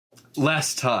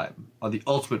last time on the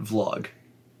Ultimate Vlog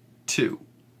 2.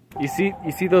 You see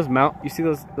those mountains?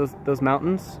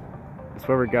 That's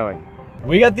where we're going.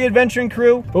 We got the adventuring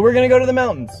crew, but we're gonna go to the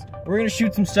mountains. We're gonna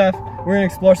shoot some stuff. We're gonna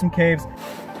explore some caves.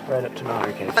 Right up to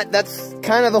Rannar Cave. That's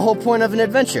kind of the whole point of an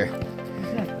adventure.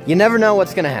 You never know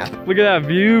what's gonna happen. Look at that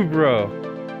view, bro.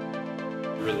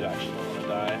 Really actually don't want to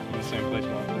die in the same place.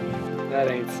 That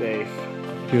ain't safe.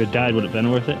 If you had died, would it have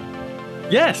been worth it?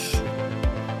 Yes!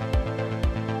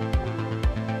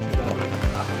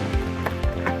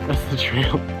 That's the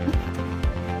trail.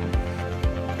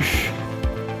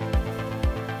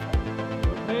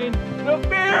 No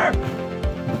beer!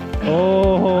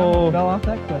 Oh, Fell off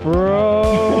that cliff.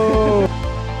 bro!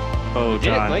 Oh, You did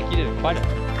it, John. Mike. You did it. Quite it.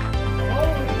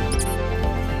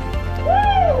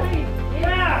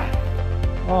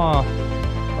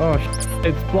 Oh,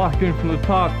 it's blocking from the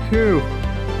top too.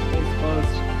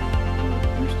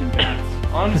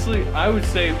 Honestly, I would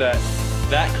say that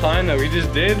climb that we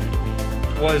just did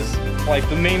was like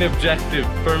the main objective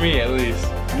for me, at least.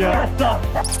 Yeah.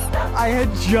 I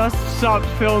had just stopped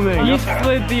filming. He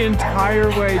slid the entire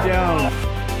way down.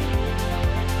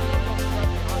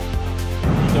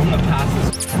 I'm gonna pass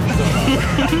this.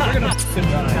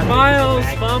 Miles,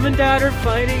 Mom and Dad are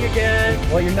fighting again.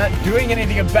 Well, you're not doing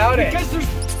anything about it. Because there's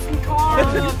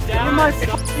cars down my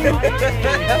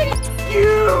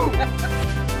You!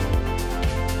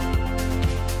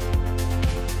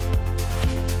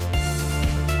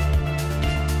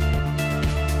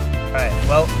 Alright,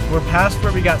 well, we're past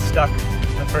where we got stuck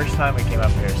the first time we came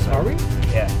up here, so. Are we?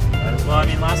 Yeah. Well, I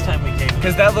mean, last time we came.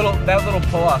 Because that little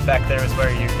pull-off back there is where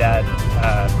your dad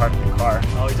parked the car.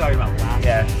 Oh, you're talking about last.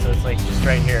 Yeah, so it's like just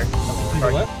right here.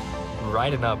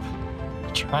 Riding up,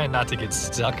 trying not to get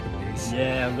stuck in these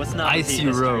icy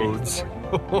roads.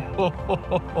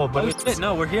 But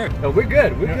No, we're here. No, we're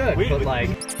good, but like...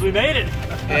 We made it.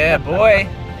 Yeah, boy.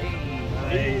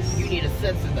 Nice. You need a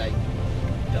sensor that.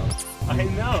 I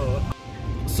know.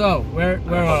 So, where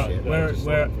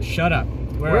shut up.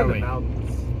 Where are we?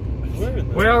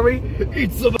 Where are we?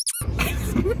 It's the...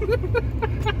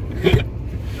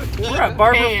 We're at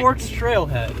Barber Forks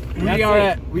Trailhead.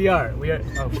 We are,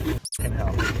 oh, fucking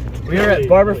hell. We are at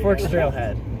Barber Forks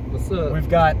Trailhead. What's up? We've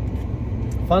got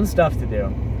fun stuff to do.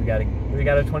 We got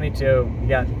a 22. We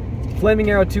got Flaming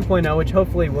Arrow 2.0, which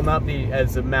hopefully will not be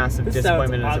as a massive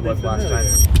disappointment as it was last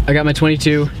time. I got my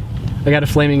 22. I got a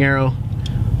Flaming Arrow.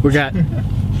 We got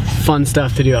fun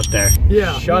stuff to do up there.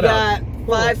 Yeah. Shut up.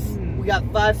 We got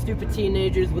 5 stupid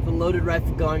teenagers with a loaded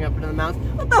rifle going up into the mountains.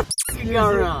 What the f is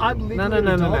going on?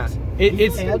 No.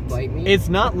 It's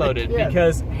not loaded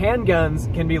because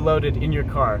handguns can be loaded in your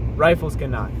car. Rifles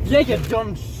cannot. Yeah, you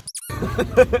dumb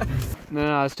No,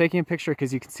 I was taking a picture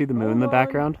because you can see the moon in the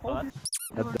background. What?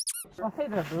 Oh, hey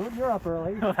there, Boone. You're up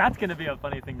early. Oh, that's gonna be a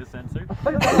funny thing to censor.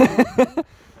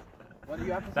 What do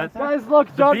you have to say? Guys, look,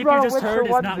 The John beep brought you a just heard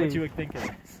is Witcher not what onesie. you would think it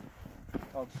is.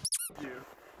 Oh, you.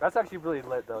 That's actually really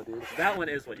lit though, dude. That one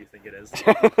is what you think it is.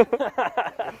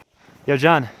 Yo,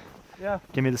 John. Yeah.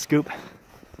 Give me the scoop.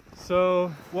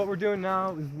 So what we're doing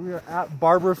now is we are at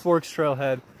Barber Forks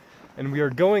Trailhead, and we are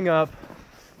going up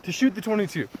to shoot the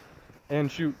 22 and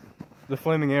shoot the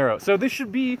Flaming Arrow. So this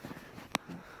should be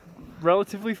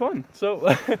relatively fun.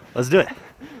 So Let's do it.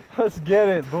 let's get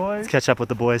it, boys. Let's catch up with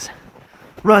the boys.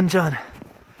 Run, John.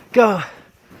 Go.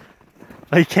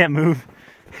 Oh, he can't move.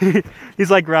 He's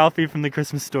like Ralphie from the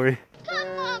Christmas Story. Come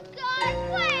on, guys,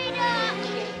 wait up!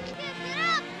 Get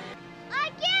up! I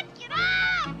can't get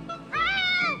up!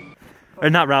 Help! Or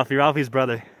not Ralphie, Ralphie's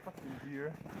brother.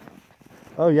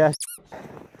 Oh, yes.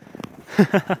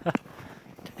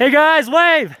 Hey guys,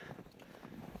 wave!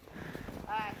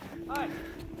 I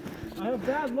have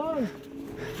bad lungs.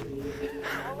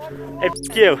 Hey,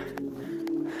 f you.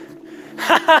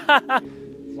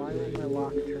 Why won't my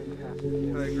lock turn past?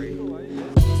 I agree.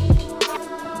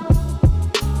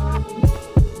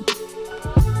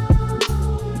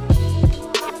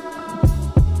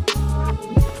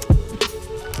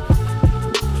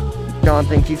 John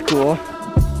thinks he's cool.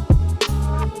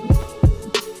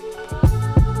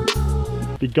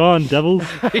 Be gone, devils.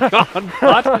 Be gone,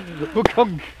 what? I think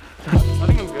I'm good.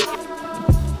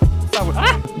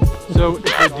 So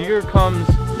if a deer comes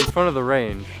in front of the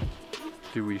range,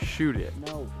 do we shoot it?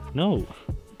 No.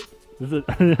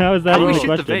 How is that How do we even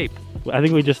a shoot the question? I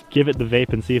think we just give it the vape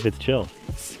and see if it's chill.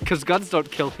 Because guns don't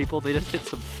kill people, they just hit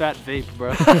some fat vape, bro.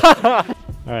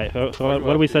 Alright, so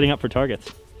what are we setting up for targets?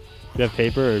 Do you have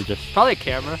paper or just... Probably a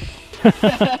camera.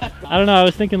 I don't know, I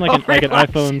was thinking like an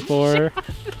iPhone 4.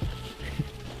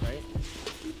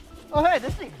 Oh, hey,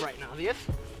 this thing's bright and obvious.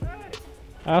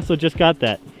 I also just got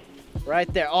that.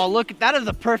 Right there. Oh, look, that is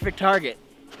a perfect target.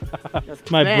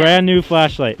 My brand new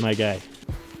flashlight, my guy.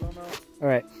 All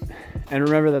right, and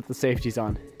remember that the safety's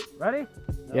on. Ready?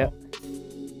 No. Yep.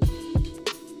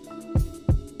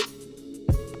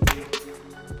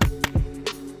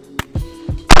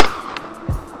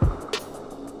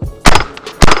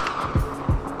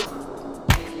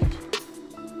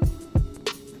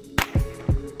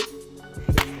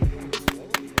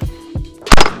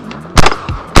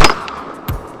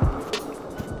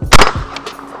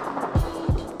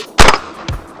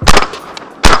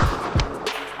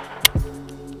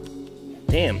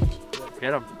 Damn.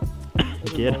 Get him.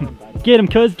 Get him. Get him,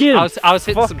 cuz, get him. I was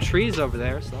hitting some trees over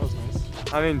there, so that was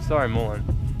nice. I mean, sorry, Mullen.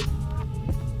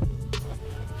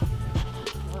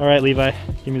 All right, Levi,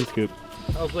 give me the scoop.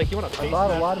 I was like, you want a face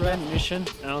mask? A lot of ammunition.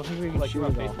 I don't think we can shoot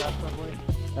it all.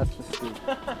 That's the scoop.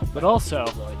 But also,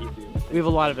 we have a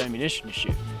lot of ammunition to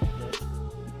shoot.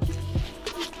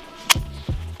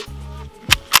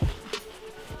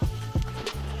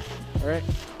 All right,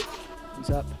 who's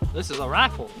up? This is a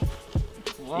rifle.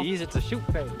 Well, Jeez, it's a shoot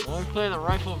phase. I'll play the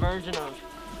rifle version of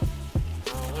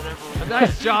whatever.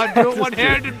 Nice, John. Do it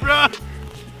one-handed, bro.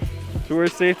 So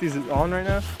where's safety's on right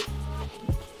now?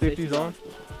 Safety's on?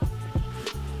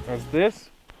 That's this?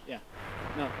 Yeah.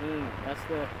 No. That's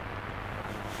the.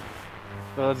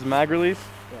 So that's mag release?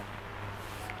 Yeah.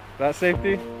 That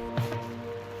safety?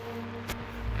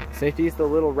 Safety is the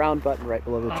little round button right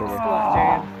below the trigger.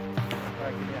 Go.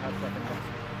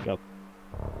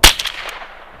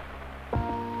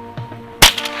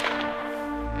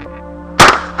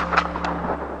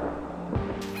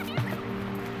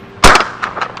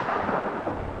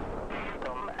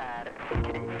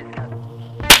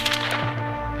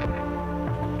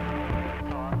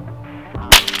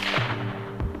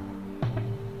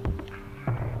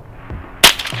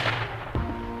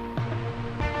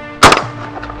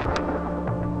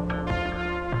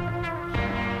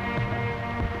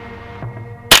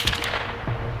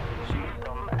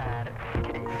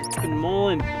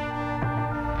 Mullen.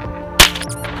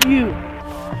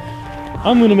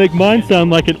 I'm gonna make mine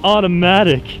sound like an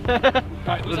automatic. But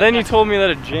then you told me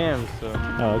that it jams, so. Oh,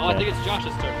 okay. Oh, I think it's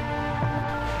Josh's turn.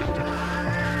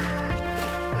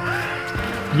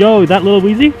 Yo, that little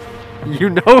Wheezy? You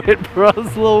know it, bro.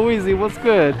 It's Lil Weezy. What's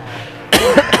good?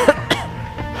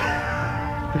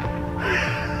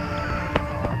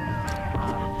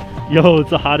 Yo, it's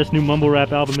the hottest new mumble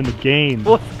rap album in the game.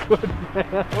 What's good,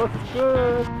 man? What's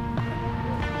good?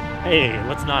 Hey,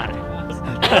 let's not.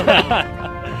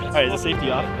 Alright, is the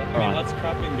safety off? I mean, let's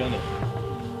crop and gun it.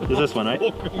 There's this one, right? Yeah.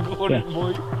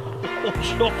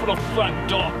 Chopping a fat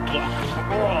dog.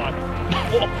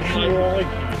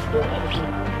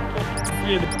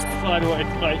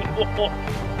 Sideways, mate.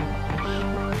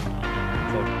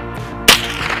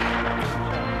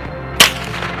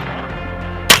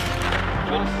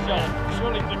 Good shot.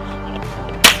 Surely good shot.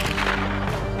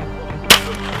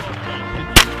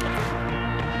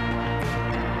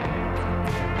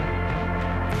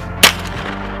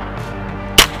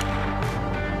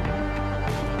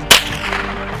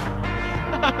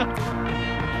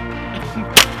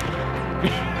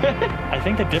 I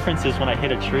think the difference is when I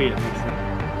hit a tree, it makes sense.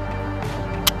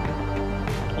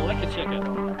 Well, I can check it.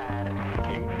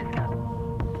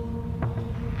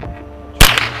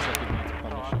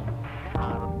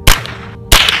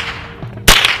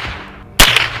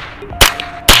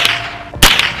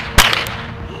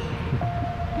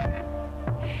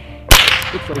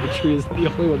 Looks like a tree is the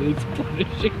only one that needs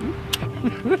punishing.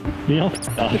 Neil? It's a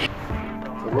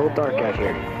little dark out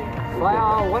here.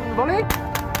 Wow, one volley?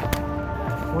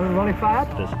 One volley fired?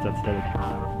 That's steady.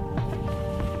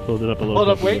 Hold it up a little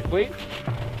Hold bit. up, wait.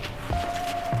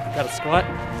 Got a squat.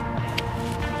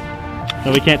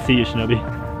 No, we can't see you, Shinobi.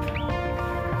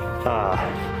 Ah,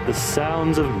 the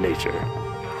sounds of nature.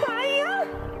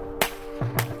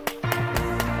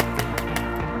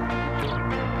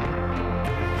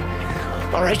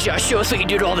 All right, Josh, show us what you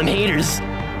do to all them haters.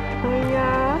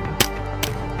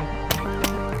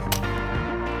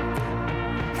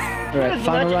 All right,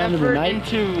 final round of the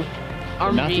night.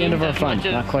 Not the end of our fun.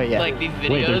 Not quite yet. Like these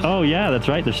Wait, videos. oh yeah, that's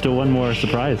right. There's still one more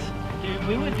surprise. Dude,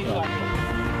 we would be fucking.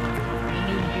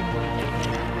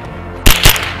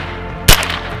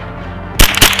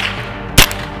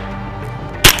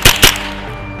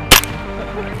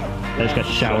 I just got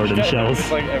showered in shells.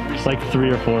 Like 3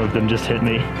 or 4 of them just hit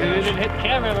me. You didn't hit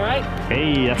camera, right?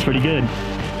 Hey, that's pretty good.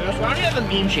 Why do you have a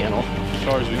meme channel?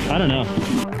 I don't know.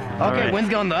 Okay, wind's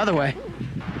going the other way.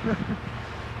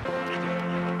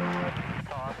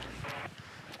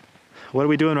 What are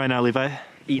we doing right now, Levi?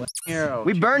 We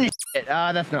burn shit.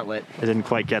 Ah, that's not lit. I didn't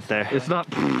quite get there. It's not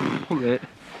lit.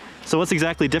 So what's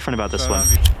exactly different about this one?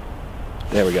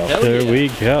 There we go. Hell There yeah. we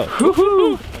go.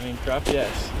 I mean, drop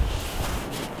yes.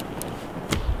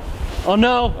 Oh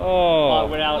no! Oh,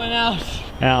 Went out. Went out.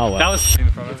 Ow. that was in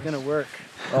front of It's gonna work.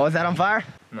 Oh, is that on fire?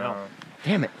 No.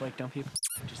 Damn it. Like, don't people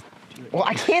just do it? Well,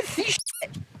 I can't see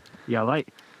shit. Yeah, light.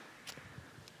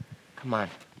 Come on.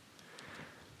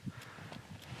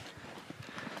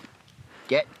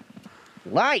 Get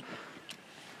light.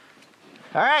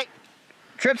 All right.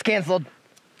 Trip's canceled.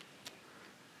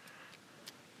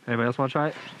 Anybody else want to try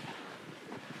it?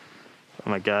 Oh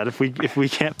my god, if we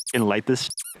can't f***ing light this,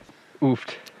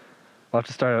 Oofed. We'll have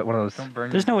to start one of those. Don't burn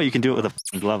there's no way you can do it with a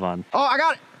f***ing glove on. Oh, I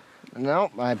got it. No,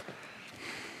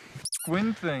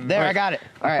 Twin thing. there, I got it.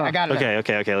 All right, I got it.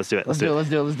 Okay, let's do it. Let's do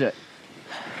it.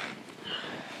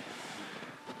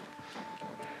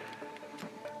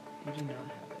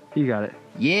 You got it.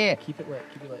 Yeah. Keep it lit.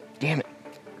 Keep it lit. Damn it.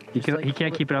 He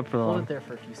can't keep it up for long. Hold it there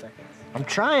for a few seconds. I'm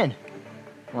trying.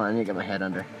 Hold on, I need to get my head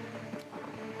under.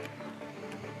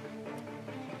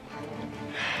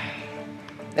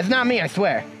 It's not me, I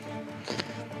swear.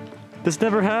 This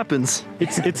never happens.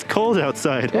 It's cold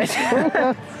outside.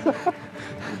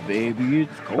 Baby,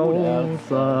 it's cold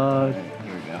outside.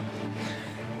 Here we go.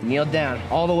 Kneel down,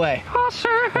 all the way.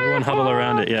 Everyone huddle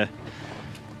around it, yeah.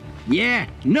 Yeah,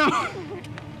 no!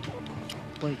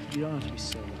 Like, you don't have to be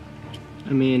so loud.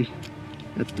 I mean,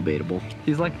 that's debatable.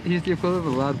 He's the equivalent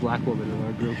of a loud black woman in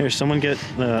our group. Here, someone get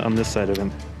on this side of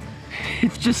him.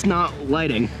 It's just not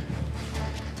lighting.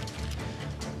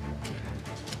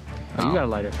 Oh, you got a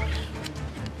lighter.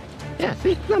 Yeah,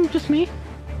 see, I'm just me.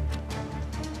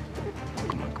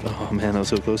 Oh man, that was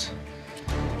so close.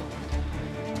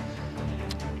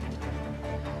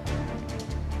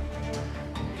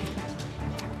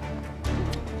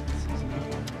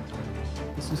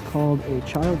 This is called a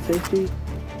child safety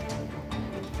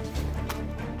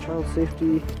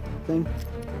thing.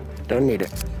 Don't need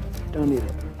it. Don't need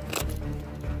it.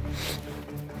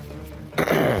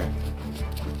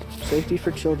 Safety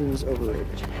for children is overrated.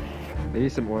 Maybe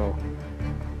some oil.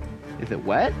 Is it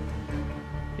wet?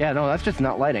 Yeah, no, that's just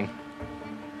not lighting.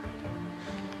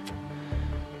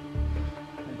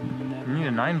 You need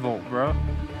a 9-volt, bro.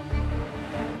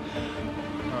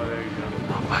 Oh, there you go.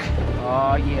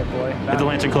 Oh, yeah, boy. Get the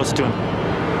lantern closer to him.